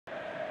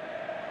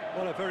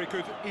Well, a very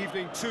good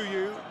evening to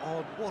you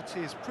on what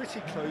is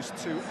pretty close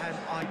to an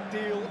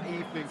ideal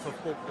evening for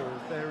football.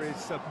 There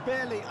is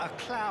barely a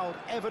cloud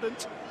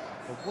evident.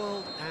 The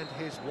world and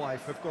his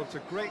wife have gone to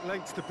great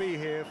lengths to be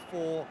here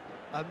for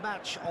a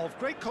match of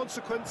great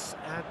consequence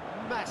and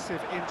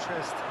massive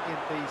interest in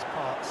these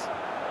parts.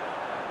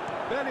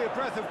 Barely a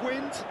breath of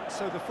wind,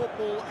 so the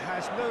football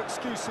has no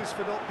excuses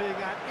for not being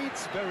at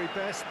its very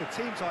best. The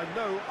teams I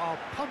know are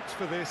pumped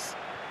for this.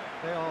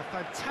 There are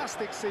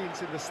fantastic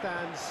scenes in the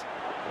stands.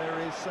 There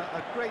is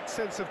a great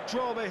sense of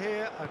drama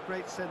here, a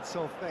great sense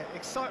of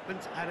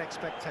excitement and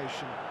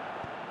expectation.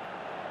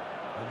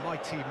 A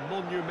mighty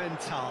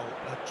monumental,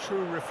 a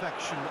true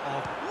reflection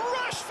of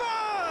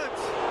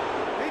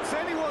Rashford! It's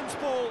anyone's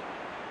ball.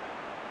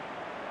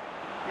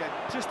 Yeah,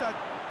 just that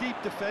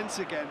deep defence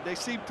again. They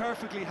seem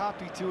perfectly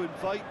happy to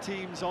invite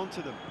teams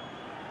onto them.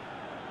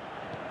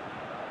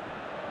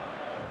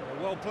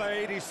 Well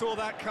played, he saw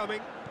that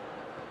coming.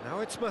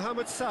 Now it's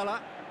Mohamed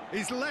Salah.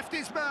 He's left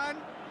his man.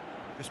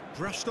 Just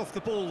brushed off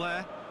the ball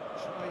there.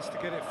 Tries to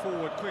get it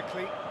forward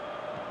quickly.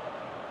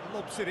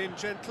 Lobs it in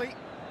gently.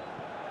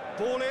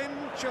 Ball in,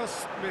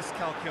 just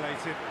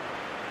miscalculated.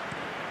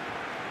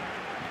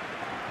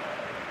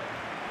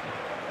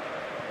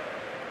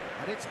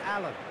 And it's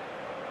Allen.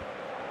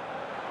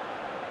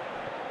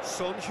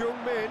 Son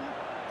Heung-min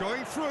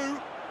going through.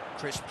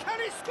 Can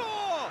he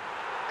score?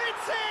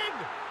 It's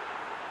in!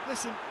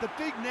 Listen, the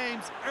big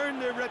names earn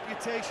their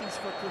reputations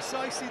for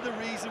precisely the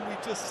reason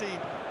we've just seen.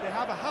 They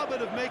have a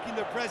habit of making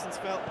their presence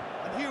felt,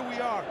 and here we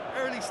are,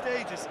 early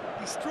stages.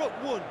 He struck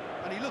one,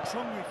 and he looks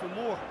hungry for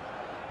more.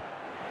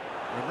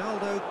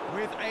 Ronaldo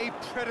with a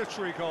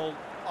predatory goal.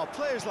 Oh,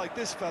 players like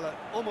this fella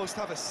almost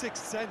have a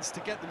sixth sense to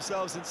get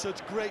themselves in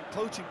such great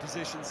poaching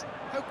positions.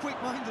 How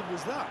quick-minded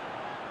was that?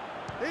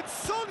 It's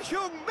Son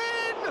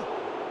Heung-min!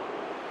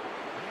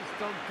 He's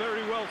done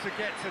very well to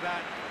get to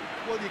that.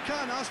 Well, you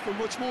can't ask for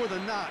much more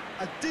than that.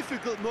 A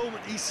difficult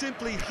moment he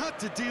simply had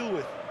to deal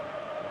with.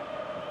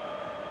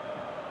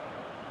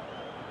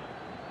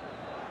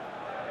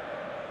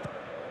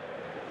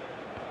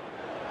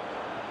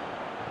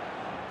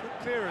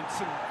 Good clearance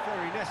and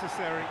very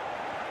necessary.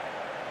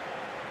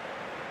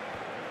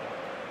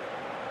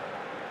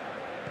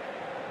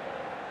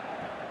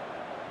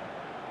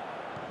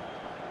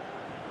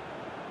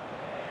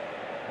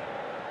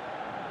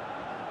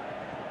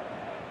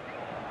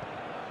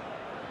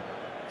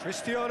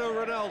 Cristiano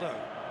Ronaldo.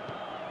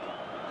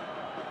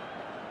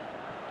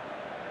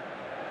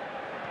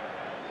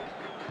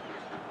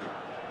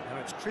 Now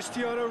it's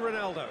Cristiano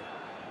Ronaldo.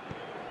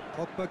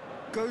 Pogba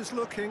goes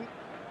looking.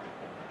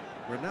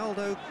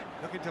 Ronaldo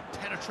looking to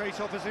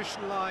penetrate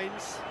opposition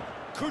lines.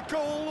 Could go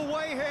all the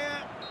way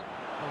here.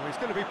 Oh, he's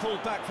going to be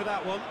pulled back for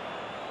that one.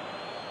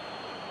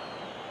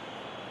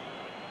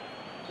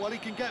 Well, he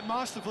can get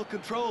masterful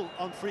control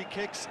on free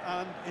kicks,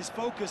 and his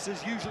focus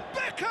is usually...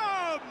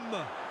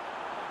 Beckham!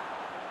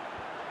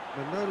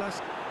 Manolas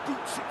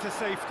boots it to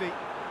safety.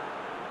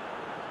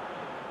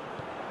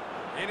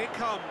 In it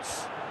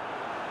comes.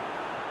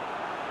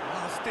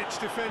 Last-ditch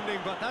defending,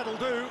 but that'll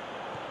do.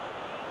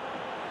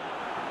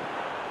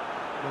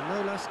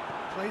 Manolas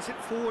plays it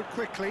forward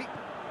quickly.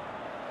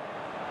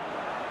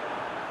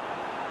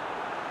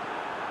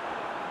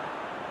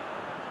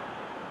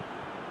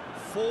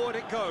 Forward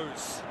it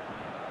goes.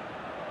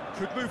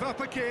 Could move up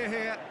a gear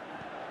here.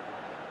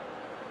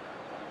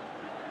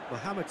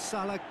 Mohamed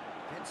Salah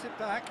gets it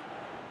back.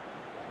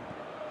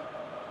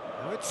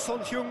 Now it's Son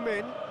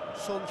Heung-min.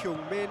 Son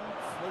Heung-min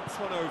floats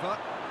one over.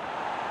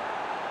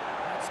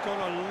 That's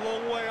gone a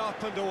long way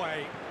up and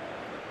away.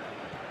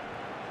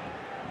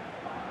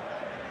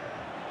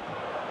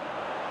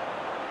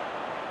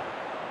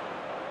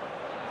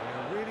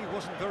 There really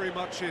wasn't very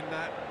much in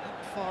that.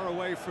 Not far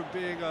away from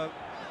being a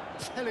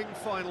telling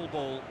final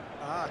ball.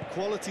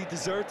 Quality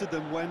deserted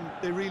them when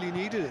they really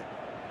needed it.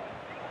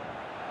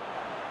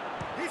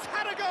 He's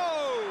had a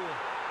go!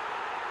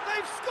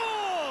 They've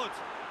scored!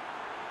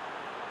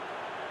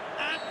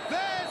 And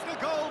there's the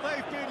goal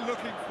they've been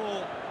looking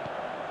for.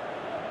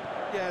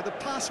 Yeah, the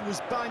pass was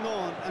bang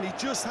on, and he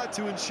just had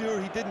to ensure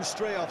he didn't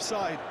stray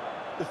offside.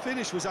 The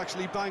finish was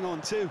actually bang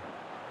on too.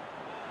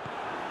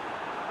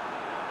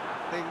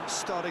 Things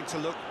starting to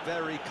look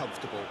very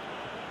comfortable.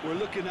 We're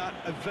looking at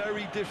a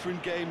very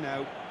different game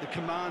now. The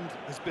command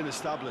has been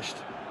established.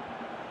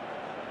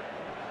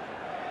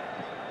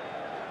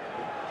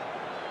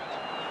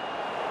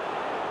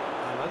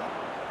 Allen.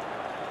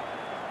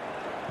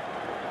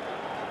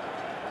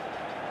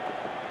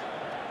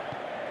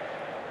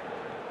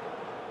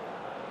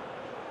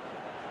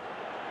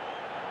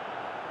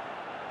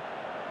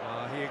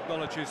 He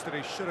acknowledges that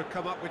he should have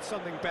come up with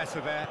something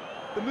better there.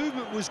 The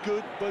movement was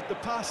good, but the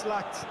pass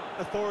lacked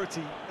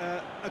authority,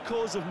 a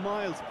cause of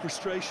mild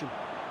frustration.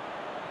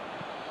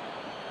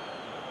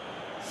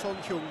 Son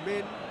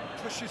Heung-min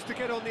pushes to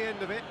get on the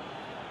end of it.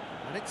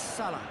 And it's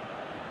Salah.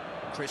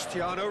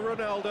 Cristiano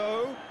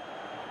Ronaldo.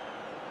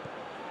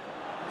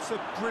 It's a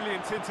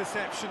brilliant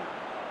interception.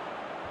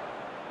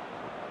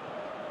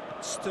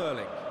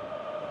 Sterling.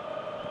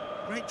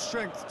 Great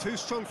strength, too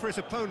strong for his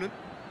opponent.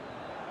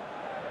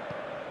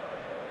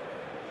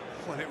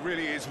 Well, it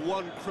really is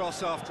one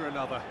cross after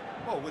another.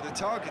 Well, with a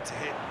target to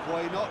hit,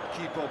 why not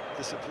keep up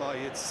the supply?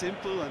 It's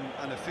simple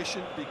and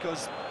efficient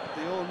because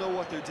they all know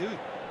what they're doing.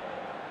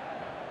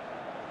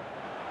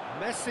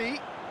 Messi,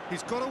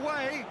 he's got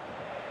away.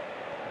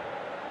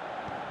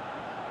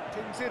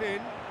 Pins it in.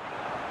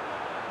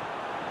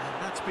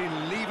 And that's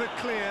been levered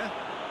clear.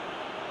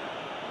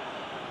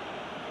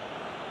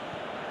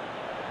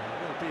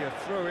 There'll be a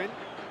throw-in.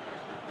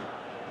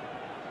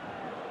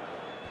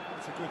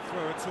 It's a good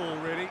throw at all,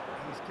 really.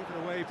 He's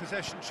given away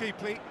possession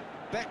cheaply.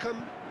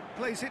 Beckham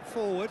plays it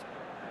forward.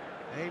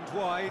 Aimed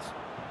wide.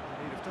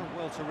 He'd have done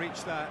well to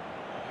reach that.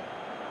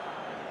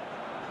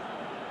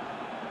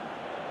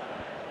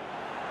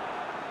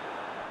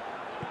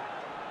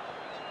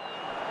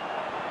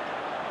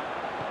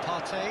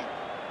 Partey.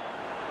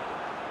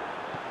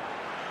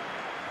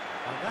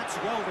 And that's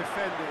well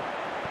defended.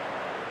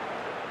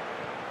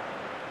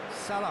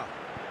 Salah.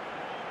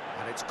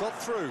 And it's got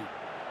through.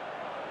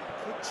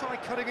 Could try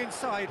cutting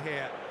inside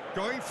here.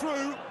 Going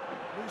through.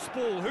 Loose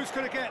ball. Who's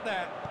going to get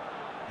there?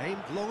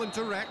 Aimed long and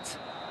direct.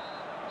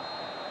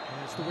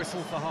 There's the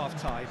whistle for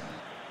half-time.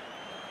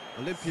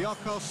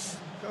 Olympiacos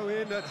go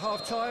in at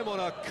half-time on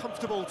a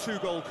comfortable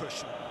two-goal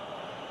cushion.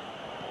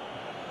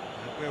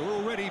 And we're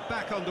already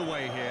back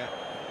underway here.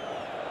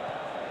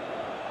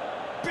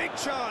 Big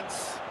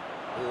chance!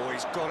 Oh,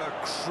 he's got a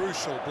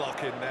crucial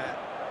block in there.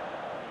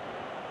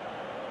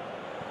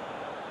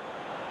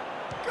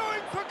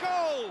 Going for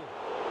goal!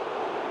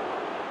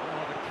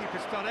 Oh, the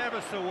keeper's done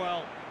ever so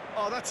well.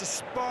 Oh, that's a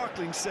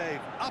sparkling save.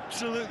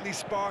 Absolutely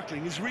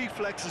sparkling. His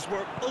reflexes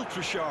were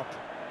ultra-sharp.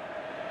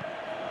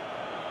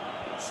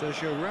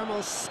 Sergio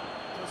Ramos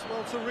does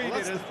well to read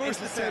That's it. the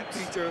first attempt,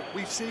 Peter,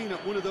 we've seen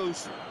at one of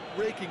those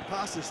raking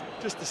passes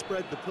just to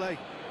spread the play.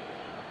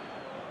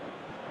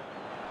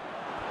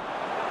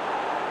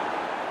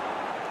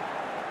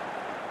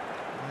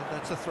 And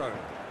that's a throw.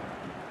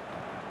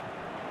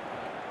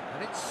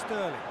 And it's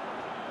Sterling.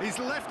 He's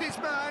left his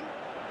man.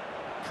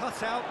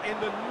 Cut out in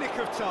the nick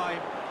of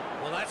time.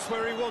 Well, that's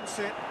where he wants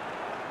it.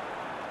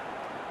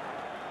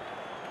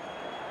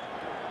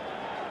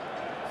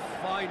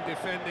 Fine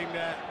defending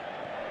there.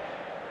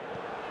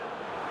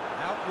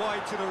 Out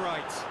wide to the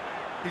right.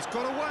 He's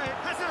got away.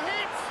 Has a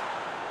hit!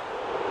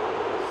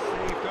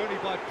 Saved only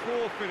by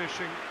poor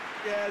finishing.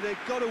 Yeah, they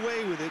got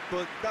away with it,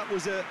 but that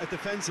was a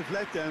defensive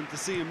letdown to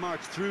see him march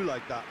through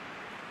like that.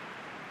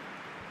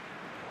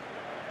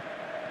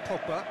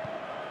 Pogba.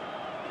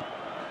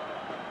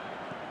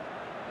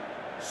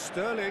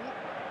 Sterling.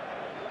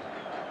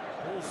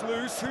 Ball's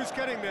loose, who's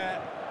getting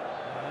there?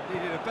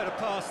 Needed a better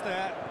pass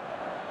there.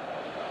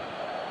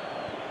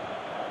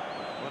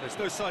 Well, there's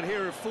no sign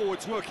here of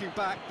forwards working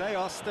back, they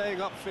are staying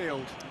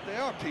upfield. They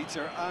are,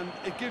 Peter, and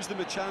it gives them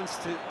a chance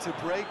to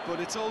break,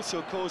 but it's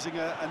also causing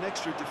an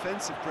extra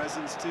defensive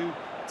presence to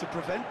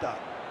prevent that.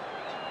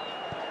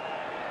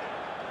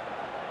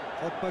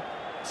 Pogba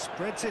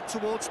spreads it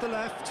towards the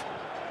left.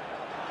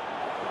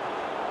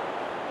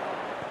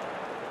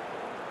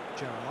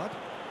 Gerrard.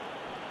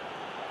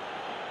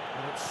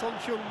 And it's Son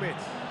Heung-min.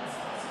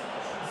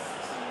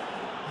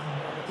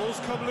 The ball's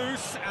come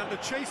loose and the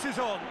chase is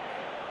on.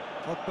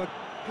 Pogba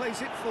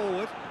plays it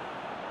forward.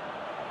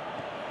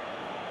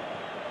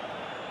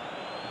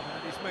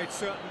 And he's made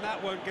certain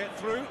that won't get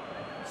through.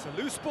 It's a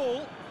loose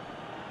ball.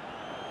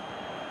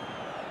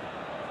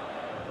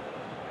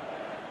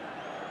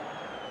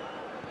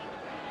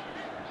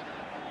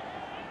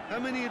 How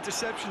many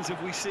interceptions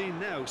have we seen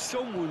now?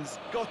 Someone's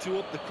got to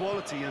up the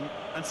quality and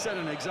set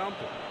an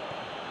example.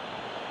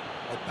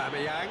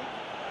 Aubameyang.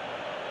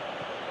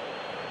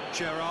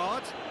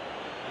 Gerrard.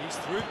 He's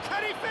through.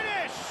 Can he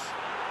finish?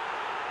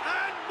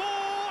 And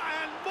more,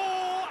 and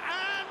more,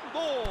 and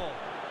more.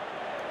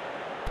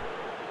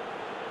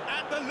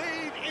 And the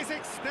lead is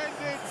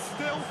extended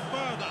still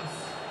further.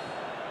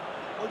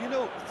 Well, you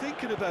know,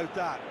 thinking about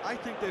that, I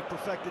think they've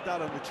perfected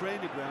that on the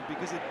training ground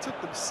because it took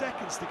them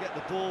seconds to get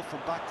the ball from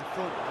back to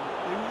front.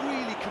 They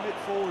really commit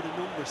forward in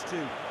numbers too.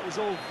 It was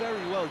all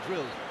very well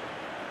drilled.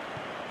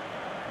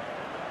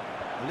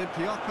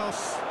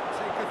 Olympiacos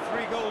take a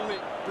three-goal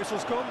lead.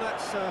 Whistle's gone,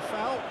 that's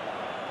foul.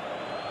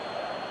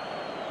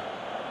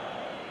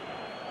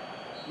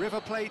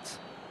 River Plate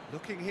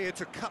looking here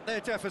to cut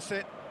their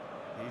deficit.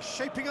 He's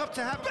shaping up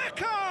to have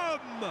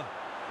Beckham!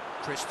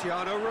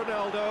 Cristiano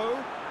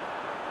Ronaldo.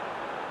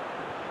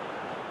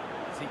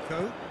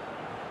 Zico.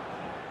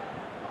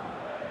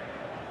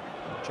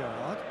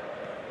 Gerrard.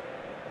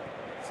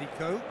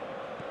 Zico.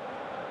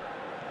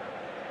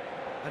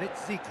 And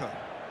it's Zico.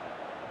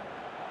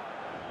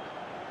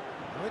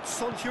 Now it's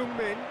Son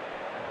Heung-min.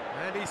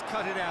 And he's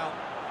cut it out.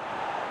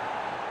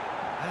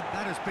 And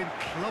that has been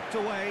clubbed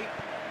away.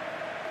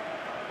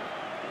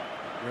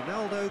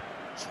 Ronaldo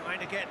trying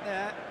to get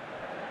there.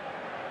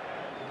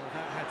 Well,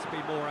 that had to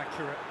be more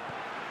accurate.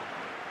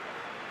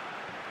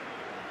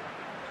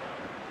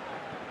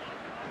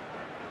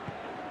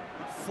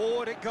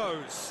 Forward it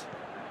goes.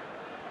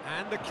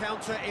 And the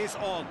counter is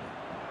on.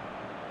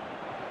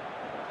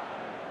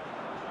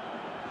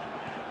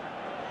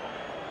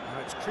 Now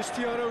it's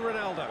Cristiano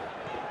Ronaldo.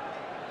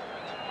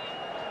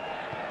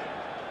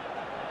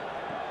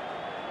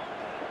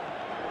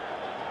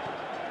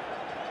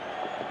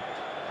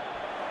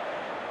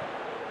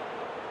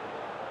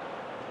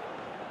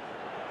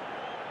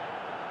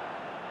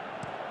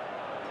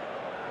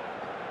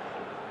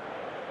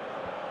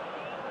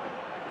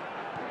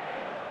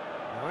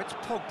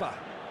 It's Pogba.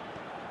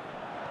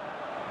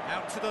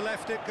 Out to the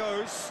left it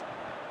goes.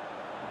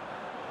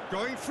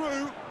 Going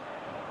through.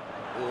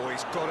 Oh,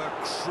 he's got a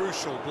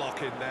crucial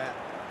block in there.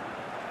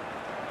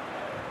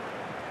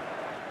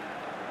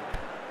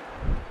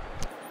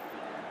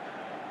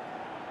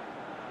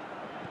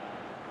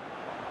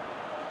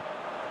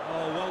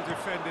 Oh, well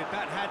defended.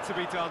 That had to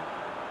be done.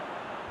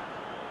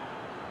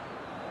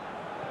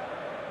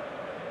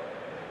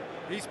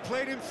 He's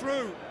played him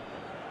through.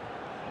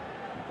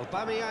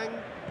 Aubameyang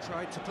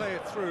tried to play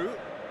it through.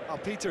 Oh,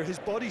 Peter, his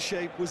body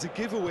shape was a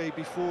giveaway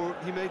before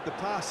he made the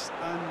pass,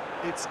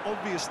 and its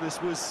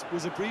obviousness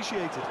was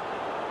appreciated.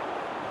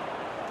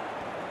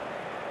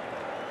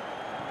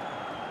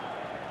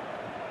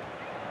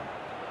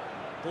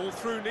 Ball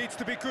through needs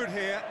to be good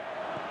here.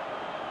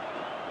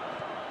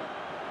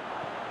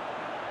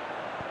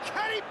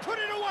 Can he put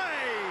it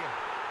away?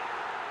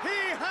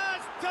 He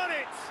has done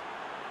it!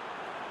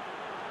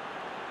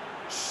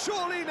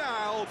 Surely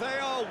now they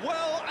are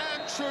well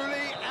and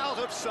truly out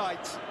of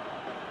sight.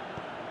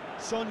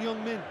 Son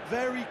Heung-min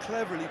very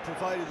cleverly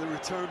provided the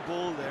return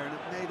ball there, and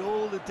it made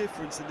all the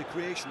difference in the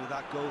creation of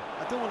that goal.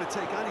 I don't want to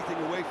take anything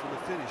away from the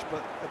finish,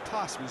 but the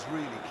pass was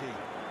really key.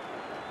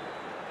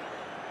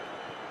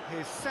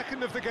 His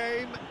second of the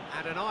game,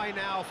 and an eye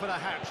now for the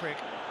hat-trick.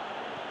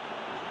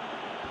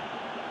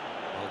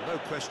 Well, no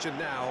question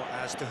now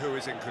as to who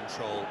is in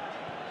control.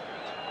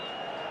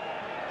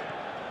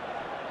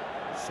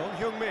 Son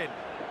Heung-min.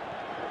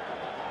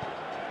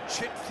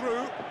 Chip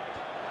through.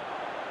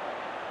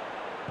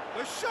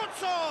 The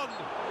shot's on!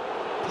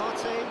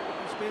 Partey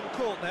has been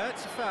caught there,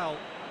 it's a foul.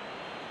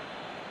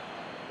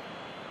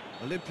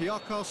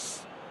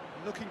 Olympiacos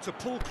looking to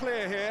pull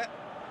clear here.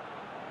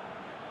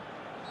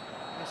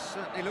 This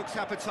certainly looks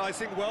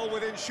appetising, well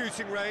within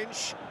shooting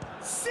range.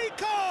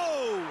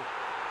 Zico!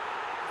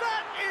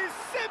 That is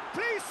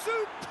simply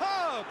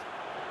superb!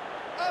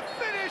 A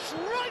finish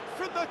right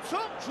from the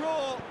top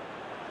draw.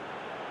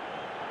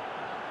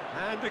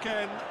 And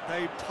again,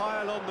 they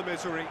pile on the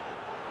misery.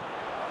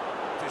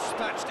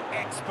 Dispatched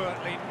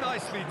expertly,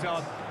 nicely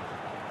done.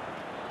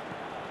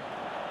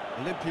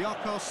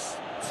 Olympiacos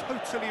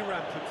totally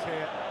rampant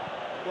here.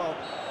 Well,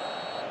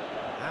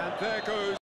 and there goes